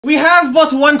We have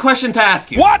but one question to ask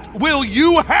you. What will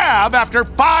you have after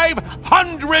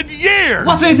 500 years?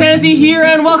 What's PrinceAnti here,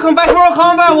 and welcome back to Mortal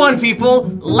Kombat 1, people.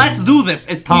 Let's do this.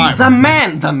 It's time. The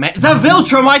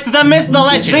viltrumite, the myth, the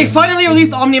legend. They finally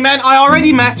released Omni Man. I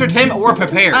already mastered him. We're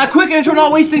prepared. A quick intro,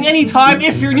 not wasting any time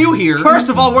if you're new here. First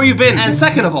of all, where you been? And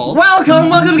second of all,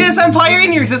 welcome to this empire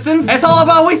in your existence. It's all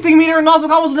about wasting meter and not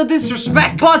almost the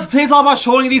disrespect. But today's all about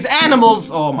showing these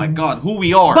animals, oh my god, who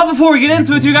we are. But before we get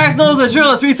into it, you guys know the drill.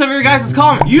 Let's read some of your guys'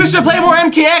 comments. You should play more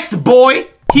MKX, boy.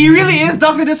 He really is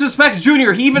Dr. Disrespect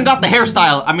Jr. He even got the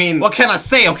hairstyle. I mean, what can I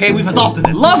say, okay? We've adopted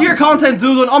it. Love your content,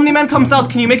 dude. When Omni Man comes out,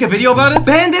 can you make a video about it?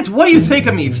 Bandit, what do you think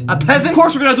of me? A peasant? Of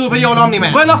course we're gonna do a video on Omni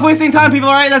Man. But enough wasting time, people.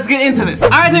 Alright, let's get into this.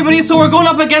 Alright, everybody, so we're going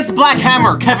up against Black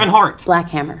Hammer, Kevin Hart. Black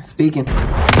Hammer. Speaking.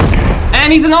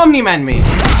 And he's an Omni Man, mate.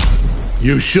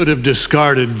 You should have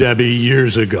discarded Debbie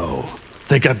years ago.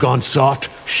 Think I've gone soft?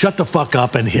 Shut the fuck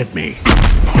up and hit me.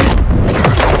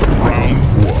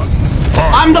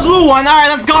 I'm the blue one. Alright,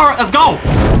 let's go. Let's go.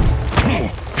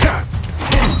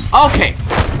 Okay.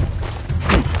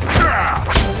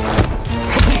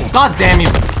 God damn you.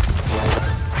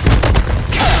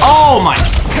 Oh my.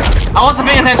 I wasn't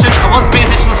paying attention. I wasn't paying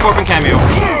attention to the Scorpion cameo.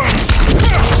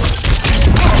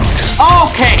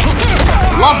 Okay.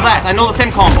 Love that. I know the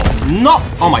same combo. No.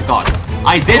 Oh my god.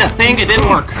 I did a thing. It didn't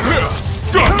work.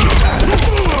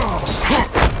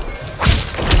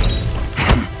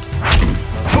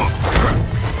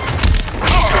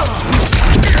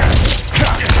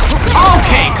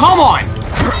 Come on!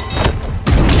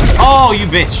 Oh, you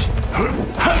bitch.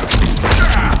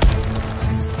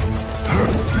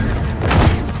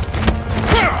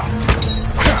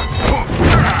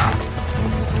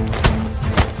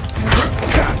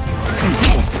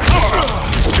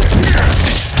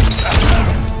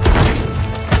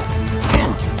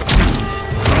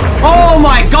 Oh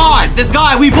my god! This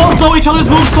guy, we both know each other's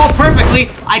moves so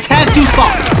perfectly, I can't do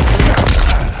stuff.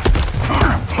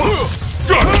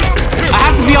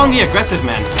 To be on the aggressive,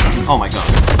 man. Oh my god.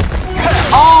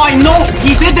 Oh, I know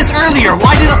he did this earlier.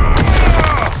 Why did I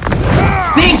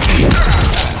think?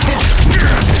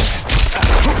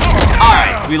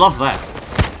 Alright, we love that.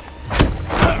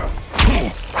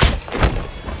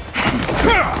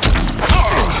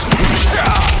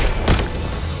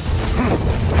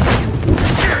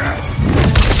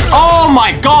 Oh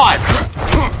my god!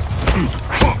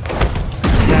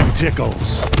 That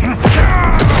tickles.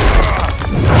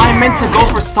 I meant to go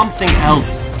for something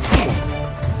else.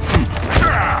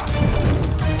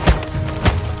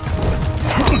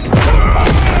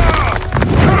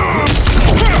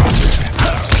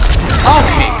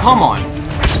 Okay, come on.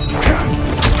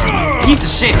 Piece of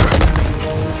shit.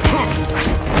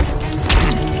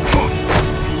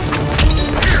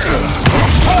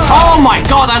 Oh my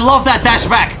god, I love that dash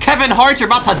back. Kevin Hart, you're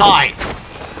about to die.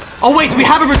 Oh wait, we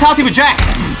have a brutality with Jax.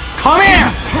 Come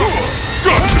here!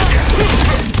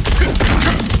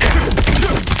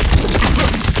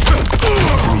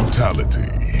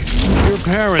 Your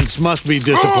parents must be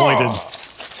disappointed.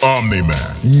 Omni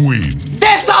Man, win.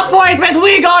 Disappointment!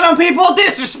 We got him, people!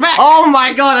 Disrespect! Oh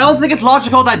my god, I don't think it's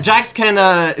logical that Jax can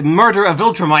murder a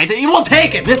viltrumite. He won't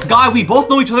take it! This guy, we both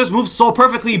know each other's moves so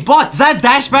perfectly, but that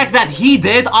dashback that he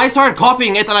did, I started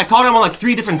copying it and I caught him on like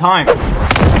 3 different times.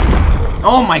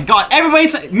 Oh my god,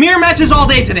 everybody's mirror matches all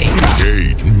day today.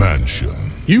 Gate Mansion.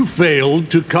 You failed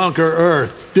to conquer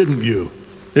Earth, didn't you?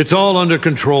 It's all under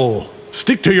control.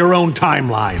 Stick to your own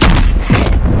timeline.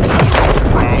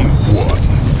 Round 1.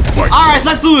 Fight. Alright,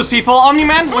 let's do this, people. Omni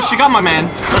Man, what you got, my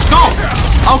man? Let's go!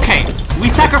 Okay, we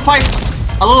sacrificed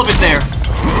a little bit there.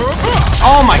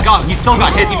 Oh my god, he still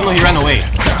got hit even though he ran away.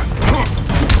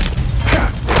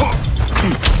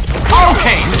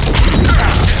 Okay!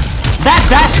 That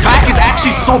dash back is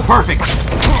actually so perfect.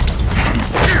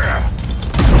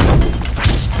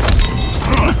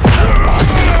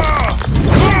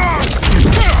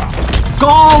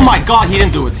 Oh my god, he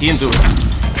didn't do it. He didn't do it.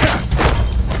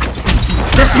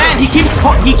 This man, he keeps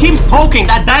poking.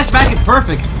 That dash back is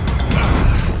perfect.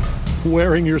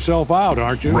 Wearing yourself out,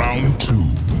 aren't you? Round 2.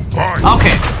 Fight.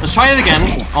 Okay, let's try it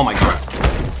again. Oh my god.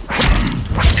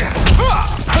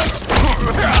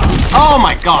 Oh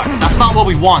my god, that's not what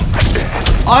we want.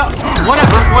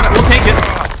 Whatever, we'll take it.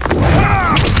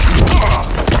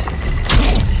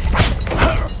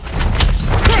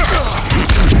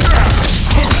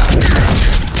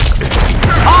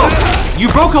 Oh, you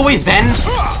broke away then?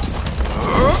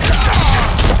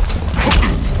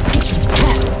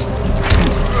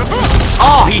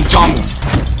 Oh, he jumped.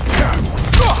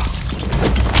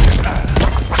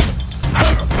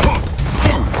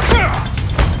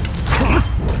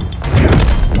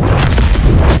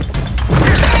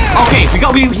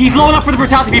 god, he's low enough for the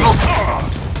brutality, people.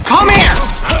 Come here!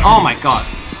 Oh my god.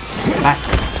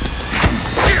 Bastard.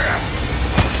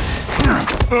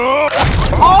 Oh!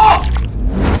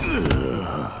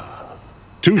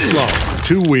 Too slow,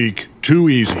 too weak, too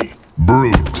easy.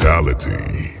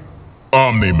 Brutality.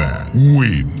 Omni-Man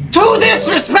win. Too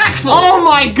disrespectful! Oh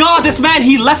my god, this man,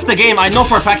 he left the game. I know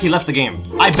for a fact he left the game.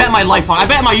 I bet my life on it. I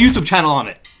bet my YouTube channel on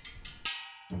it.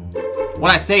 What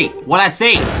I say?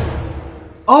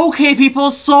 Okay,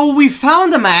 people, so we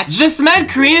found a match. This man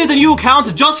created a new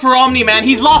account just for Omni-Man.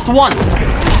 He's lost once.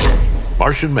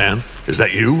 Martian Man, is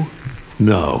that you?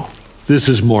 No, this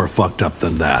is more fucked up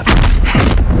than that.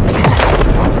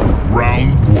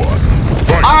 Round 1.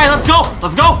 Fight. Alright, let's go.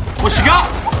 Let's go. What you got?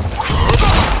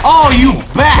 Oh, you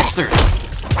bastard.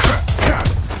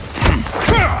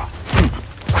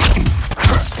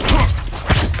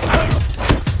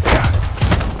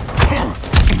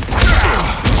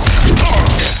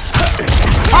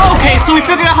 Okay, so we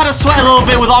figured out how to sweat a little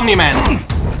bit with Omni-Man.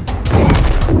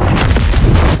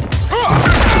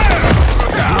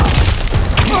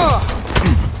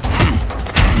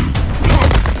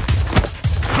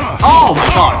 Oh my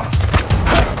god.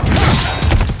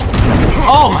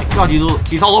 Oh my god,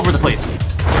 he's all over the place.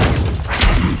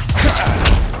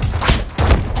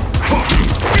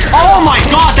 Oh my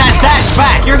god, that dash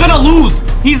back. You're gonna lose.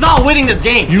 He's not winning this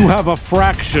game. You have a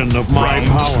fraction of my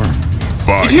power.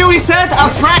 Fight. Did you hear what he said? A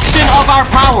fraction of our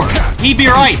power. He'd be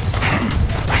right.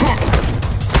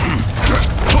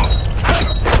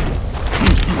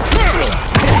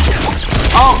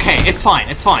 Okay, it's fine.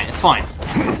 It's fine. It's fine.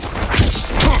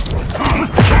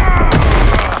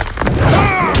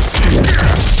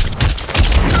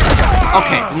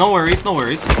 Okay, no worries, no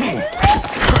worries.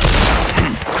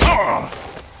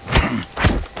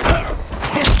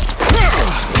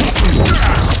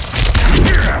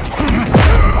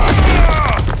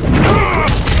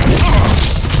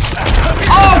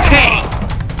 Okay!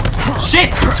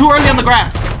 Shit! Too early on the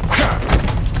grab.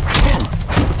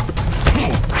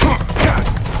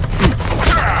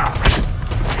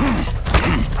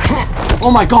 Oh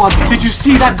my god, did you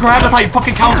see that grab that I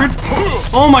fucking countered?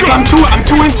 Oh my god, I'm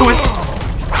too into it.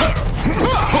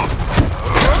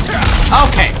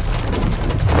 Okay.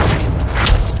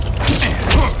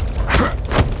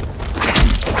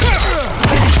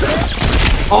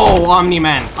 Oh,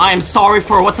 Omni-Man, I am sorry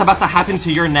for what's about to happen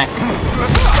to your neck.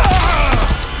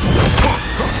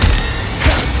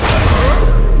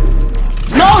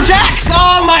 No, Jax!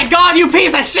 Oh my god, you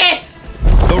piece of shit!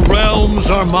 The realms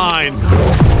are mine.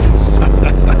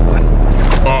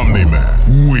 Omni-Man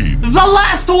win. The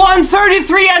last one,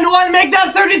 33-1, make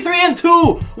that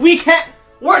 33-2. We can't,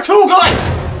 we're too good.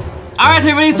 All right,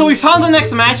 everybody, so we found the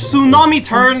next match. Tsunami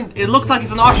turn, it looks like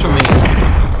it's an Usher me.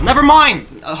 Never mind,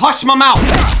 hush my mouth.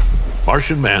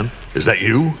 Martian Man, is that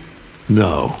you?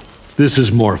 No, this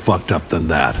is more fucked up than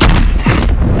that.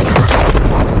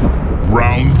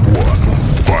 Round 1.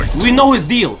 Fight. We know his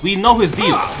deal, we know his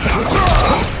deal.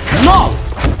 No!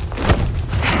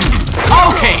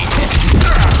 Okay.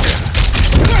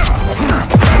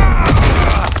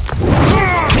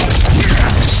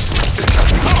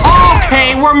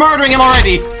 Okay, we're murdering him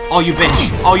already. Oh, you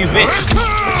bitch. Oh, you bitch.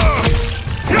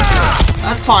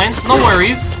 That's fine. No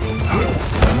worries.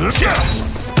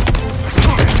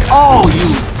 Oh,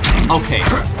 you... Okay.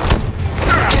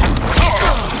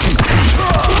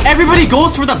 Everybody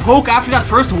goes for the poke after that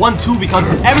first 1-2 because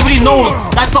everybody knows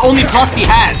that's the only plus he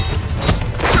has.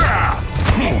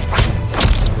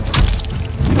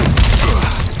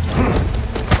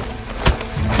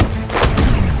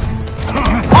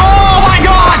 Oh my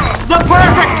god! The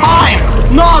perfect time!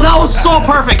 No, that was so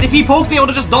perfect. If he poked me, I would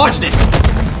have just dodged it.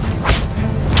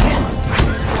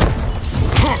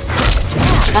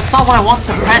 That's not what I wanted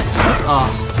to press.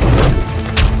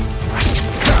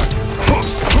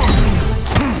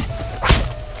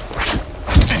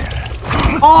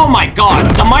 Oh my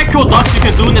god, the micro ducks you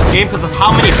can do in this game because of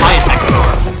how many high attacks there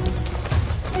are.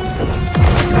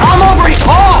 I'm over here!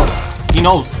 Oh! He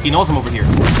knows I'm over here.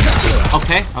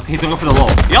 Okay, he's gonna go for the low.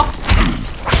 Yup.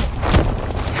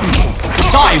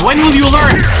 Die, when will you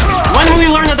learn? When will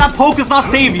you learn that that poke does not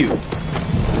save you?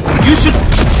 You should...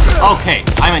 Okay,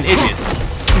 I'm an idiot.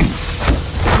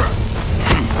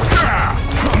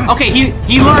 Okay,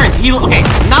 he learned. Okay,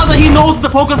 now that he knows the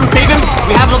poke doesn't save him,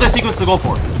 we have another sequence to go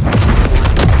for.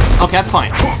 Okay, that's fine.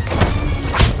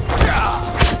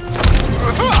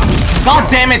 God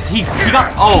damn it, he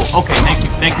got... Oh, okay, thank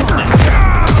you for this.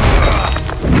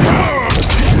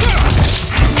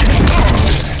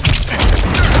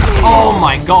 Oh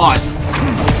my god.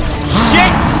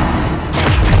 Shit!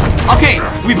 Okay,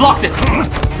 we blocked it.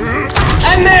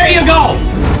 And there you go!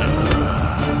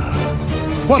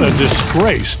 What a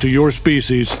disgrace to your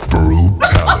species.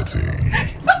 Brutality.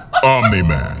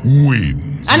 Omni-Man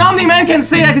wins. And Omni-Man can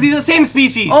say that because he's the same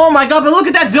species. Oh my god, but look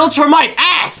at that viltrumite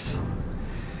ass!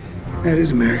 That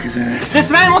is America's ass.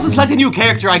 This man wants to select a new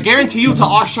character, I guarantee you, to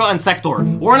Asha and Sector.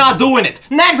 We're not doing it.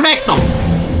 Next victim!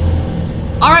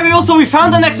 Alright people, so we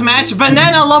found the next match.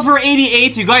 Banana Lover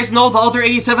 88. You guys know the other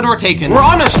 87 were taken. We're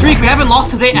on a streak, we haven't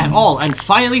lost today at all. And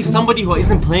finally, somebody who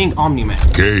isn't playing Omni-Man.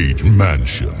 Cage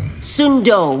Mansion.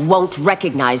 Sundo won't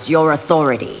recognize your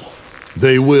authority.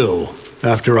 They will,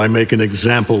 after I make an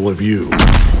example of you. Round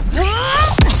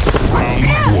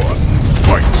one,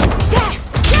 fight.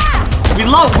 We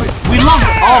love,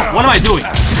 oh, what am I doing?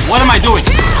 What am I doing?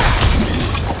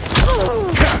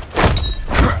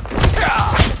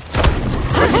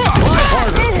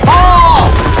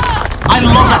 Oh! I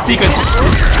love that sequence.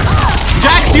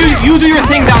 Jax, you do your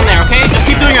thing down there, okay? Just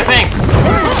keep doing your thing.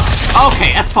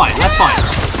 Okay, that's fine, that's fine.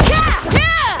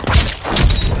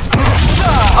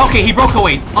 Okay, he broke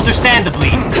away, understandably.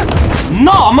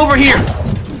 No, I'm over here.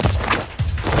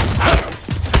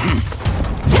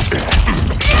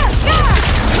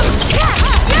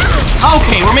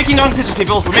 Okay, we're making non-decisions,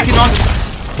 people. We're making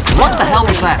non-decisions. What the hell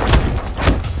was that?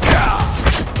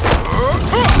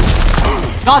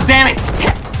 God damn it!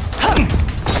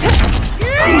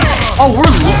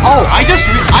 Oh, I just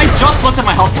looked at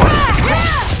my health bar.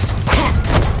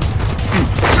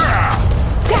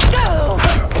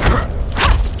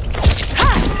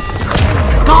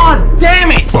 God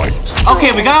damn it! Fight.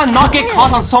 Okay, we gotta not get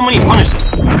caught on so many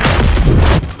punishes.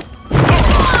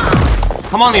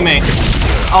 Come on, Lee.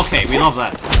 Okay, we love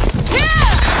that.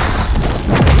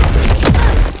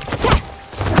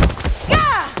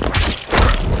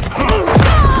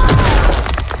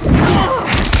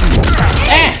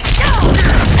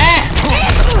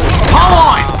 Come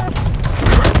on!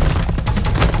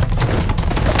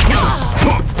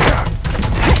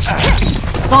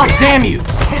 God damn you!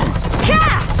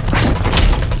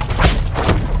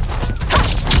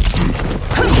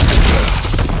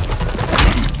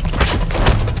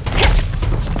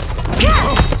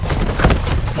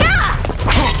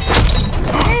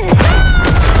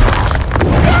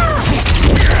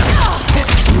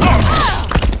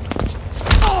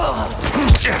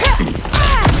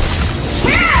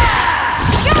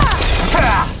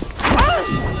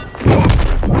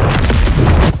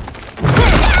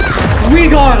 We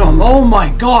got him! Oh my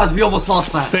god, we almost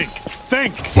lost that. Think.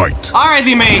 Fight. Alright,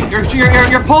 Lee May,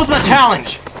 you're posing a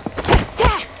challenge.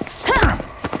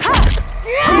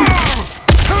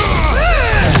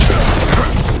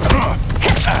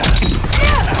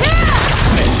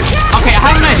 Okay, I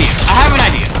have an idea.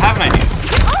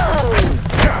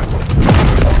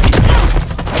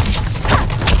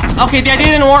 Okay, the idea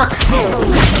didn't work.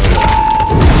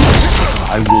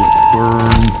 I will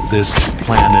burn this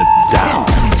planet down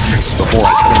before I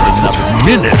spend another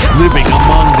minute living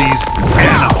among these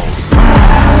animals.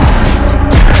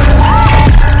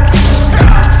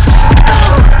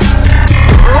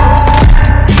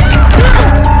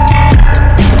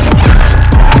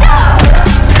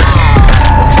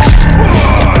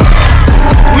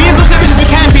 We use as much damage as we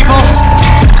can, people.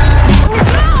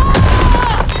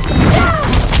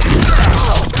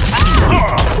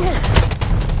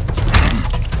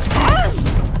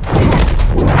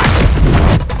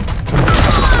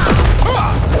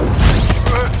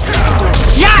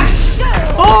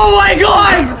 Oh my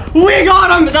god! We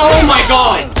got him! Oh my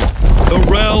god! The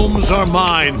realms are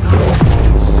mine.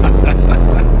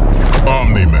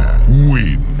 Omni-Man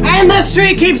win. And the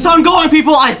streak keeps on going,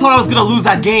 people! I thought I was gonna lose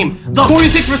that game. The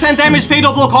 46% damage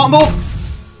fatal blow combo.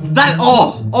 That,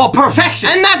 oh, perfection!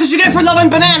 And that's what you get for loving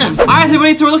bananas! Alright,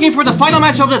 everybody, so we're looking for the final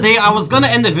match of the day. I was gonna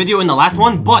end the video in the last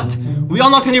one, but we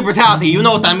unlocked a new brutality. You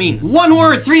know what that means. 1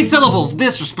 word, 3 syllables,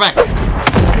 disrespect.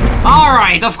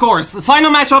 Alright, of course, the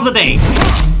final match of the day.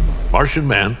 Martian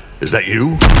Man, is that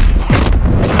you?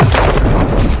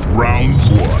 Round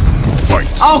one, fight.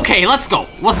 Okay, let's go.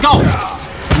 Let's go.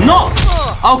 No!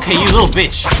 Okay, you little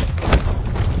bitch.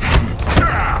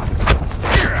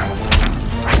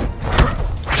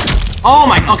 Oh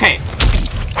my, okay.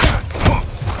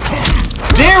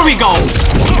 There we go.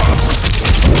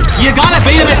 You gotta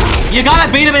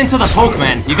bait him into the poke,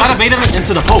 man. You gotta bait him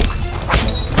into the poke.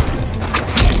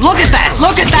 Look at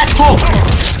that poke.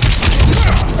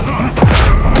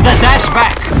 The dash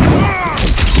back.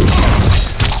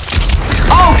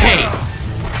 Okay.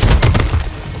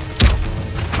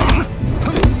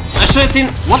 I should have seen.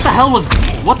 What the hell was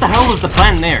the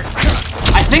plan there?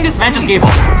 I think this man just gave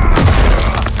up.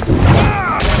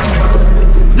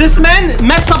 This man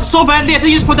messed up so badly. I think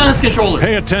he just put down his controller.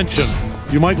 Pay attention.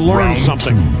 You might learn Round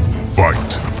something. two,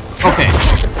 fight. Okay.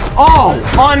 Oh,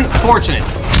 unfortunate.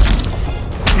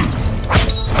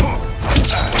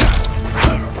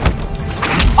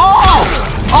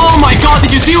 Oh my god,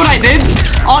 did you see what I did?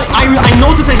 I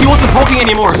noticed that he wasn't poking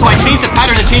anymore, so I changed the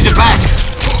pattern and changed it back.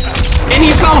 And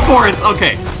he fell for it.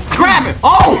 Okay. Grab him.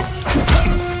 Oh!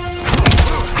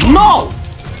 No!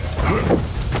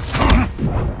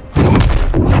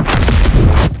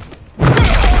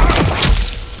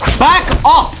 Back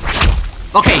up!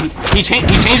 Okay, he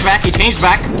changed back, he changed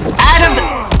back. Out of the...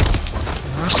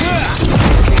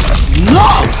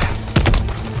 No!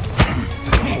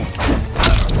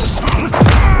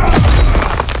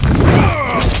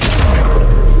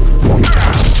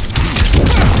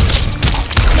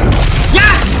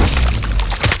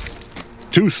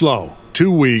 Too slow, too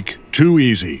weak, too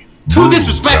easy. Too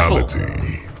disrespectful.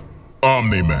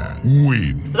 Omni-Man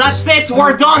win. That's it,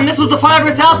 we're done. This was the final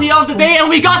brutality of the day, and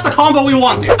we got the combo we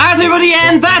wanted. Alright, everybody,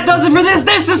 and that does it for this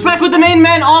disrespect with the main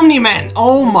man, Omni-Man.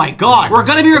 Oh my god. We're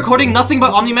gonna be recording nothing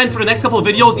but Omni-Man for the next couple of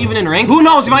videos, even in ring. Who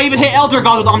knows, we might even hit Elder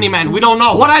God with Omni-Man. We don't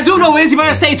know. What I do know is you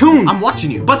better stay tuned. I'm watching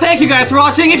you. But thank you guys for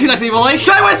watching. If you'd like to leave a like,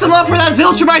 show away some love for that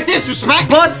viltrumite disrespect.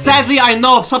 But sadly, I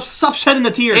know, stop shedding the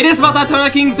tears. It is about that turn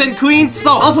of kings and queens.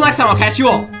 So, until next time, I'll catch you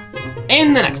all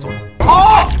in the next one.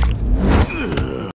 Oh!